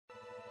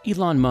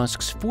Elon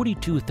Musk's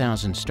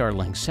 42,000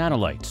 Starlink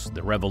satellites,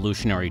 the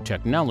revolutionary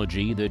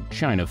technology that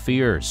China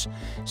fears.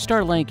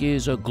 Starlink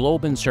is a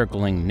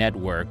globe-encircling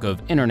network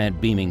of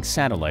internet-beaming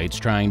satellites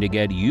trying to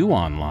get you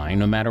online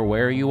no matter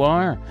where you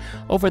are.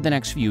 Over the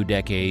next few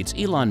decades,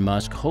 Elon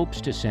Musk hopes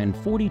to send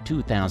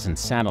 42,000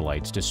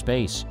 satellites to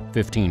space,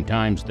 15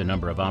 times the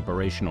number of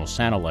operational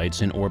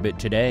satellites in orbit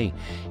today.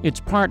 It's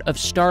part of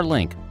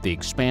Starlink, the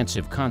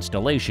expansive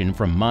constellation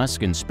from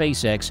Musk and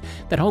SpaceX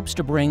that hopes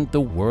to bring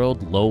the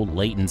world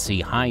low-latency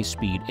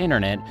high-speed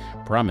internet,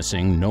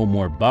 promising no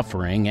more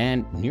buffering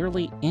and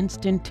nearly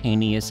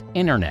instantaneous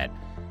internet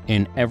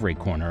in every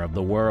corner of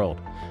the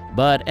world.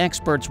 But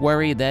experts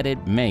worry that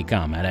it may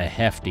come at a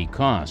hefty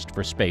cost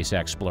for space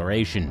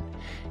exploration.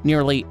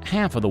 Nearly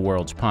half of the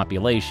world's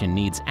population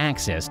needs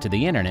access to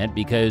the internet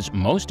because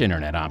most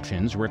internet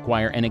options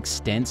require an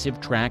extensive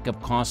track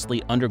of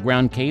costly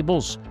underground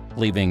cables,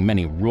 leaving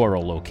many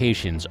rural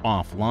locations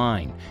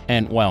offline.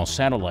 And while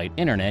satellite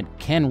internet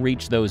can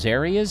reach those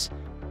areas,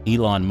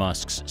 Elon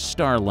Musk's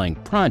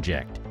Starlink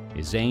project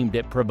is aimed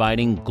at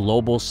providing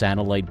global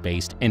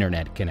satellite-based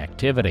internet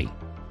connectivity.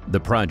 The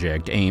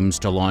project aims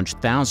to launch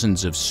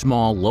thousands of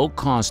small,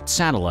 low-cost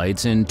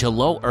satellites into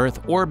low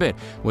Earth orbit,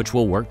 which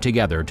will work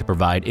together to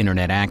provide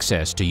internet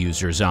access to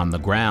users on the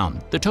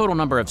ground. The total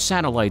number of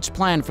satellites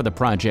planned for the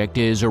project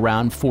is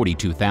around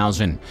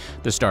 42,000.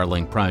 The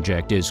Starlink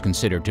project is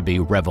considered to be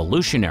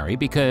revolutionary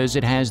because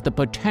it has the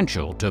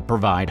potential to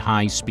provide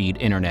high-speed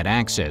internet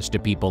access to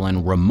people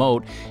in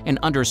remote and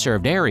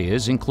underserved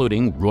areas,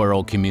 including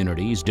rural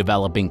communities,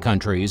 developing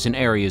countries, and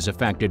areas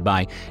affected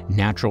by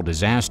natural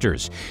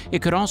disasters.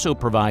 It could also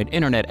provide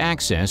internet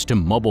access to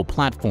mobile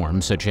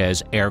platforms such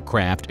as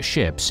aircraft,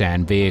 ships,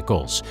 and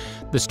vehicles.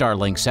 The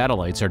Starlink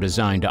satellites are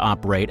designed to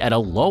operate at a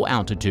low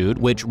altitude,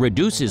 which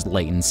reduces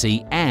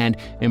latency and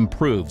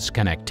improves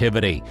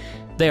connectivity.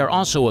 They are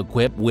also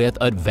equipped with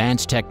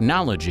advanced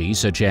technology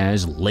such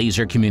as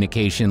laser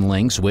communication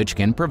links, which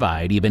can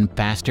provide even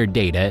faster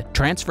data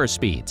transfer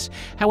speeds.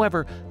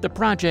 However, the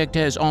project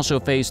has also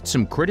faced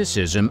some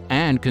criticism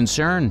and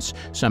concerns.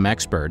 Some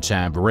experts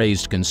have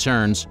raised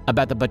concerns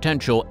about the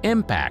potential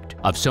impact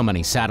of so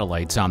many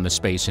satellites on the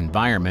space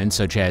environment,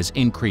 such as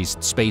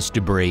increased space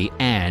debris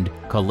and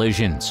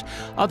collisions.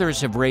 Others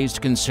have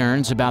raised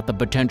concerns about the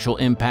potential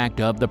impact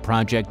of the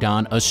project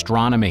on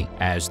astronomy,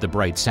 as the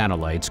bright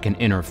satellites can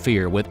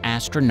interfere with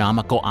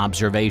astronomical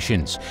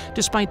observations.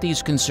 Despite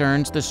these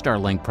concerns, the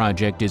Starlink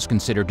project is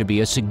considered to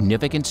be a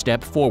significant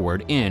step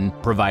forward in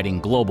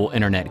providing global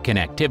internet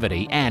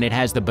connectivity, and it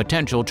has the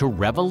potential to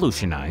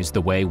revolutionize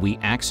the way we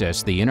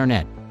access the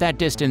internet. That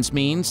distance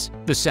means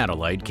the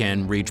satellite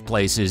can reach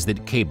places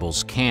that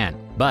cables can't.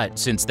 But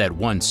since that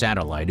one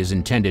satellite is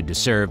intended to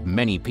serve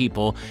many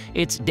people,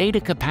 its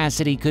data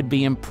capacity could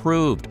be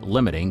improved,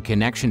 limiting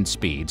connection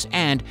speeds,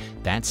 and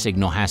that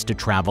signal has to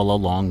travel a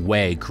long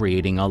way,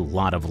 creating a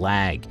lot of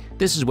lag.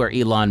 This is where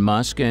Elon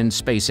Musk and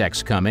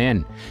SpaceX come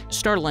in.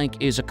 Starlink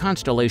is a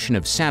constellation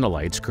of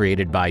satellites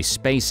created by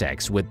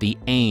SpaceX with the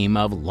aim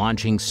of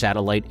launching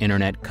satellite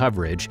internet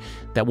coverage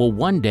that will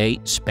one day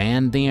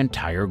span the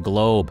entire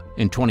globe.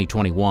 In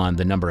 2021,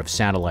 the number of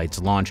satellites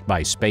launched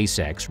by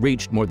SpaceX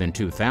reached more than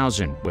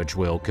 2,000, which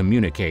will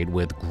communicate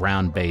with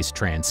ground-based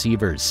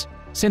transceivers.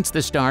 Since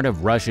the start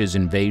of Russia's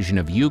invasion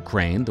of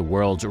Ukraine, the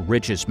world's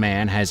richest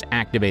man has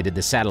activated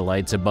the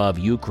satellites above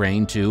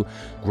Ukraine to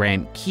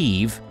grant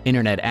Kyiv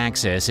internet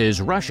access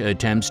as Russia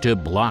attempts to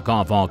block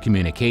off all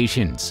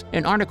communications.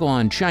 An article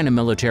on China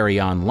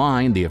Military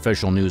Online, the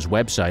official news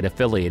website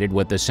affiliated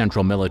with the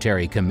Central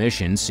Military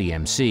Commission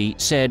 (CMC),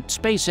 said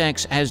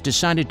SpaceX has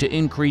decided to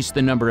increase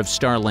the number of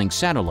Starlink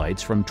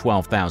satellites from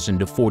 12,000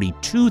 to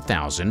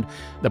 42,000,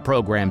 the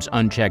program's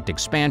unchecked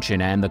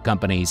expansion and the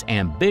company's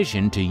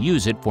ambition to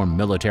use it for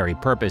military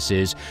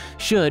purposes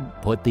should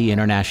put the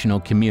international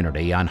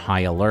community on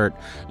high alert.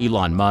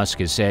 Elon Musk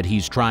has said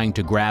he's trying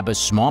to grab a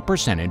small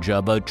percentage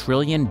of a $1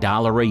 trillion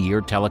a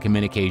year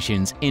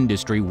telecommunications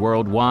industry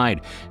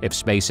worldwide. If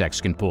SpaceX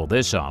can pull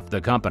this off,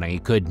 the company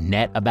could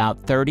net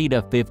about $30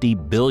 to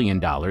 $50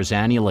 billion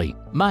annually.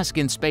 Musk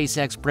and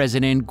SpaceX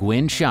President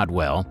Gwynne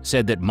Shotwell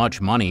said that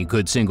much money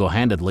could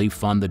single-handedly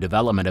fund the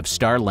development of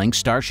Starlink,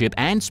 Starship,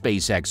 and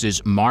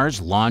SpaceX's Mars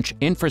launch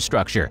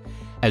infrastructure.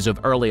 As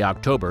of early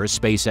October,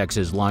 SpaceX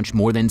has launched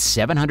more than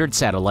 700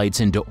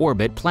 satellites into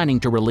orbit, planning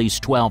to release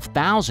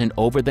 12,000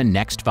 over the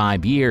next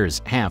 5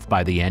 years, half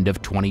by the end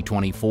of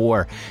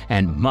 2024.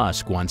 And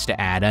Musk wants to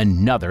add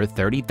another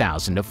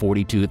 30,000 to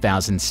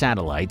 42,000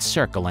 satellites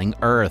circling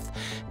Earth.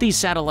 These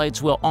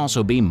satellites will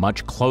also be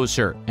much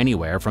closer,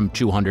 anywhere from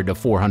 200 to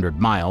 400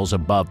 miles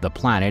above the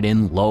planet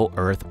in low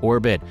Earth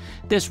orbit.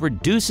 This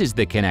reduces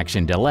the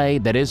connection delay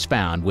that is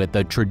found with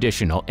the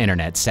traditional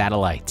internet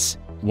satellites.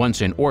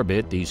 Once in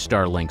orbit, these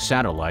Starlink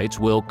satellites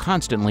will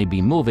constantly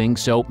be moving,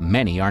 so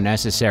many are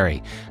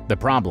necessary. The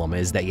problem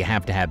is that you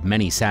have to have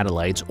many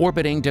satellites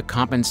orbiting to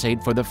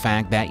compensate for the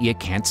fact that you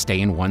can't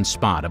stay in one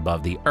spot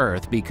above the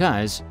Earth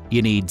because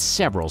you need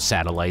several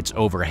satellites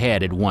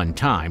overhead at one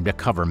time to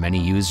cover many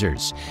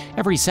users.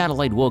 Every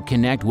satellite will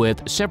connect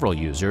with several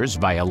users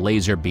via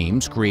laser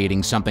beams,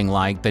 creating something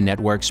like the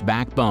network's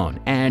backbone.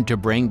 And to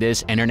bring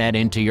this internet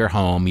into your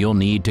home, you'll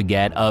need to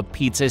get a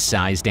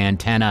pizza-sized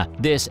antenna.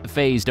 This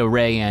phased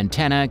array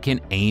antenna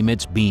can aim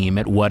its beam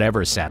at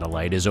whatever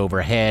satellite is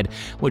overhead,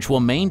 which will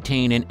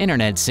maintain an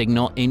internet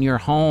signal in your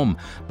home.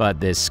 But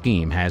this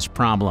scheme has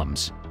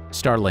problems.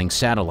 Starlink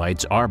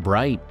satellites are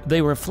bright.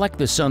 They reflect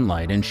the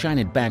sunlight and shine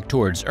it back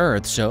towards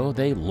Earth, so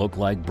they look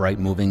like bright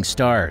moving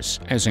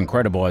stars. As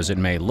incredible as it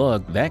may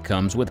look, that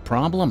comes with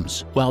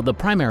problems. While the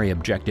primary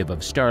objective of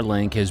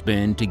Starlink has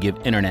been to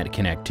give internet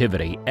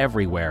connectivity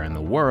everywhere in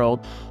the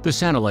world, the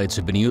satellites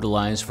have been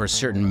utilized for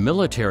certain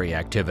military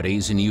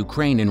activities in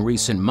Ukraine in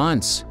recent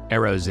months.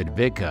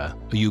 Aerozydvika,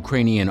 a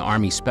Ukrainian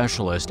Army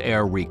Specialist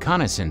Air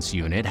Reconnaissance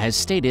Unit, has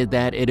stated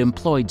that it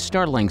employed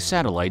Starlink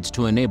satellites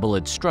to enable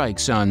its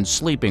strikes on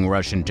sleeping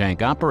Russian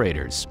tank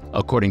operators.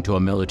 According to a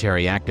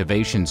military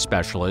activation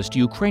specialist,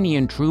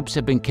 Ukrainian troops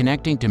have been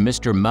connecting to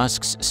Mr.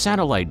 Musk's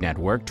satellite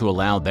network to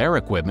allow their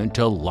equipment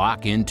to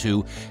lock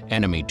into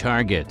enemy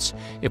targets.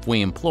 If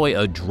we employ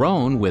a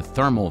drone with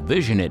thermal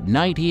vision at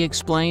night, he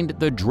explained,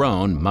 the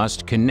drone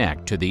must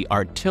connect to the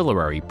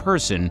artillery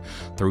person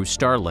through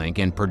Starlink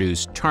and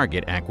produce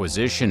target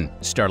acquisition.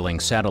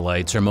 Starlink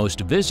satellites are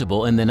most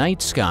visible in the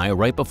night sky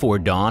right before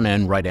dawn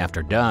and right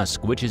after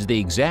dusk, which is the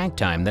exact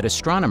time that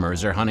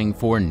astronomers are hunting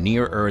for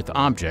near-Earth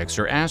objects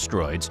or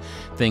asteroids,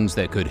 things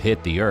that could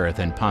hit the Earth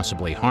and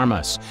possibly harm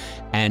us.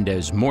 And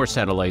as more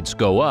satellites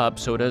go up,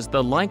 so does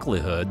the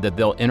likelihood that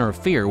they'll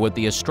interfere with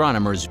the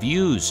astronomers'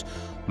 views.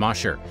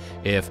 Mosher,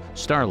 if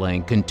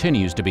Starlink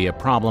continues to be a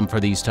problem for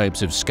these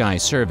types of sky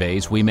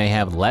surveys, we may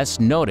have less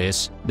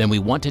notice than we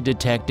want to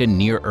detect a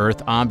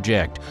near-Earth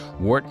object,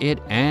 ward it,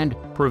 and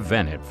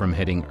prevent it from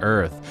hitting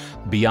Earth.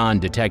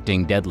 Beyond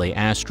detecting deadly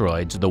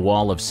asteroids, the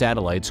wall of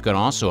satellites could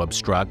also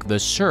obstruct the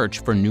search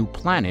for new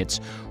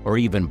planets or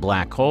even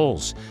black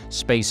holes.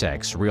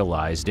 SpaceX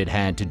realized it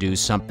had to do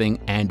something,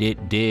 and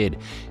it did.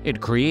 It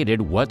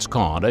created what's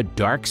called a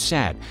dark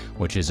sat,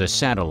 which is a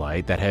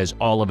satellite that has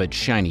all of its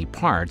shiny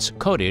parts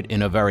coated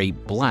in a very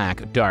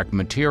black, dark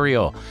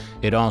material.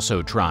 It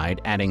also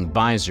tried adding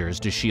visors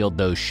to shield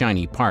those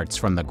shiny parts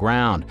from the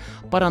ground.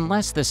 But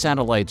unless the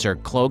satellites are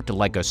cloaked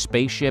like a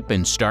spaceship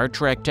in Star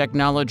Trek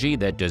technology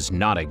that does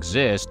not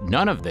exist,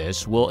 none of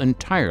this will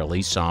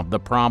entirely solve the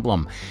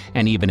problem.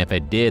 And even if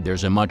it did,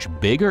 there's a much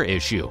bigger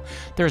issue.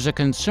 There's a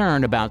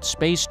concern about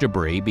space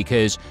debris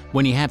because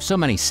when you have so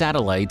many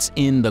satellites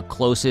in the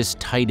closest,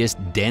 tightest,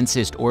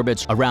 densest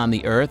orbits around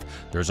the Earth,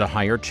 there's a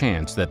higher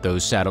chance that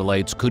those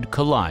satellites could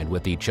collide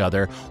with each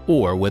other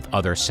or with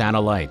other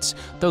satellites.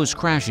 Those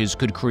crashes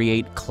could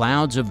create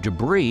clouds of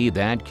debris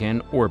that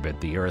can orbit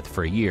the Earth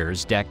for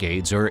years,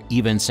 decades, or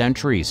even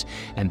centuries.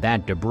 And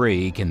that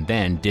debris can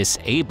then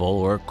disable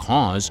or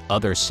cause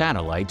other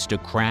satellites to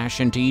crash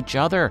into each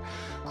other,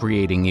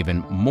 creating even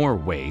more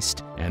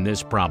waste. And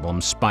this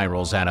problem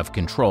spirals out of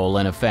control,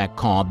 an effect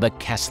called the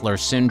Kessler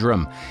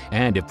syndrome.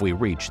 And if we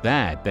reach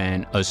that,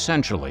 then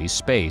essentially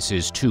space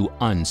is too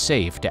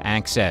unsafe to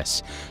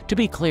access. To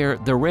be clear,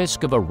 the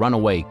risk of a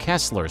runaway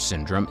Kessler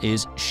syndrome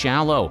is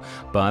shallow,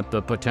 but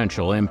the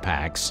potential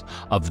impacts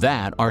of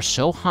that are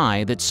so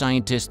high that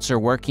scientists are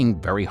working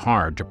very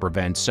hard to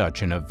prevent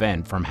such an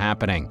event from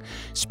happening.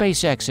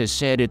 SpaceX has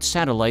said its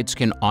satellites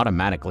can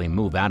automatically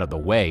move out of the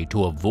way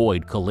to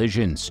avoid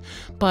collisions.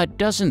 But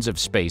dozens of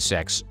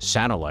SpaceX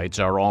satellites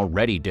are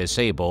already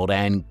disabled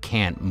and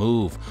can't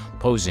move,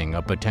 posing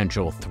a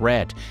potential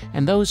threat,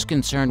 and those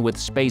concerned with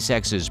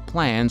SpaceX's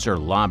plans are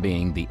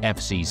lobbying the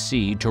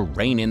FCC to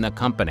rein in the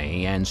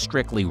company and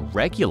strictly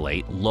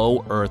regulate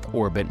low Earth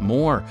orbit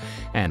more,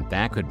 and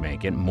that could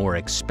make it more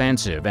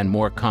expensive and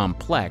more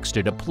complex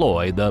to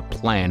deploy the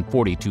planned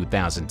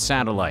 42,000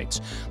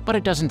 satellites. But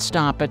it doesn't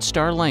stop at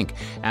Starlink.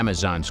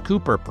 Amazon's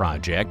Cooper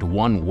project,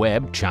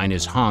 OneWeb,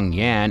 China's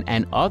Hongyan,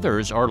 and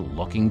others are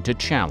looking to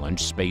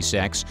challenge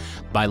SpaceX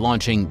by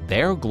launching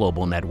their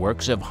global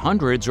networks of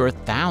hundreds or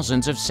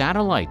thousands of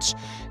satellites.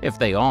 If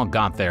they all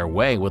got their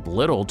way with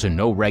little to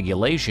no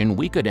regulation,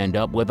 we could end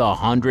up with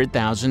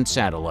 100,000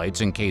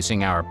 satellites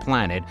encasing our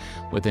planet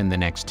within the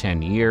next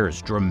 10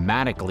 years,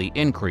 dramatically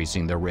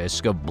increasing the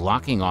risk of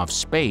blocking off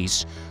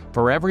space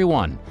for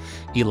everyone.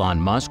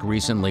 Elon Musk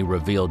recently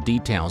revealed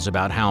details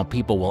about how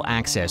people will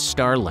access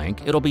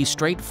Starlink. It'll be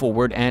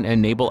straightforward and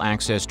enable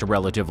access to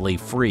relatively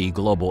free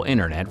global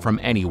internet from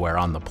anywhere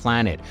on the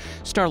planet.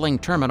 Starlink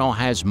Terminal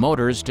has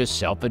motors to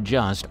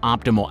self-adjust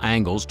optimal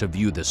angles to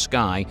view the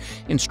sky.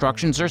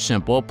 Instructions are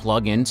simple: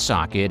 plug in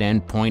socket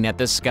and point at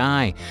the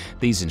sky.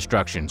 These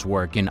instructions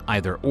work in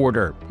either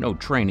order. No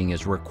training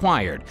is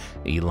required.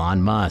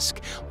 Elon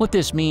Musk. What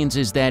this means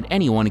is that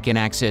anyone can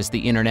access the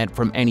internet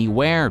from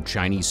anywhere.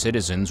 Chinese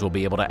citizens will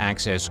be able to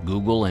access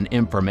Google and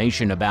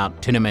information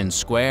about Tiananmen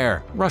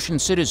Square. Russian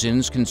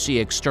citizens can see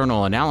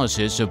external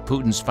analysis of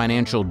Putin's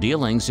financial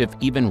dealings if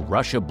even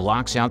Russia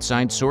blocks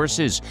outside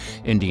sources.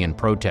 Indian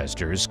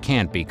protesters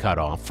can't be cut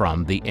off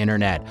from the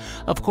internet.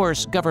 Of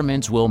course,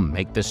 governments will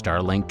make the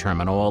Starlink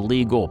terminal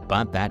illegal,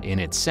 but that in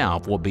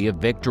itself will be a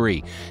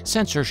victory.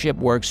 Censorship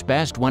works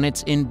best when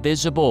it's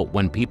invisible,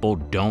 when people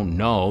don't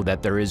know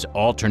that there is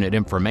alternate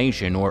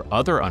information or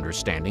other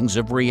understandings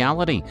of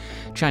reality.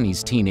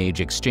 Chinese teenage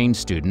exchange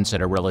students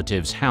at a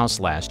relative's house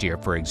last year,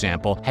 for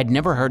example, had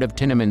never heard of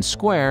Tiananmen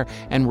Square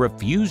and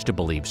refused to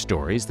believe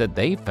stories that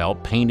they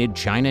felt painted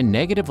China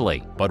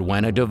negatively. But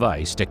when a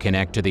device to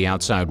connect to the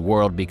outside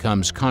world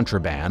becomes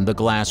contraband, the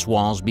glass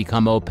walls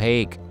become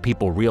opaque.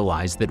 People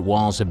realize that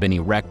walls have been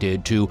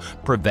erected to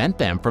prevent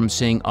them from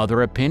seeing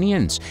other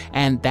opinions,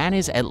 and that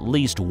is at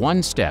least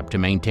one step to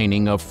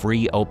maintaining a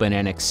free, open,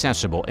 and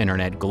accessible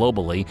internet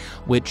globally,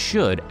 which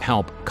should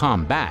help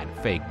combat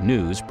fake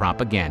news,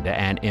 propaganda,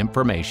 and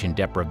information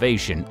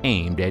deprivation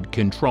aimed at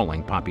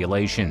controlling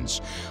populations.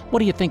 What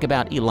do you think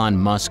about Elon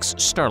Musk's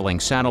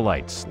Starlink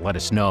satellites? Let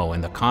us know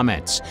in the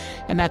comments.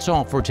 And that's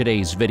all for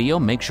today's video.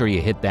 Make sure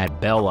you hit that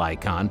bell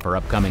icon for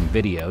upcoming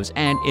videos,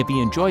 and if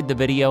you enjoyed the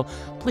video,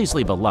 please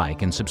leave a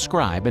like and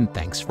subscribe, and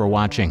thanks for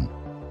watching.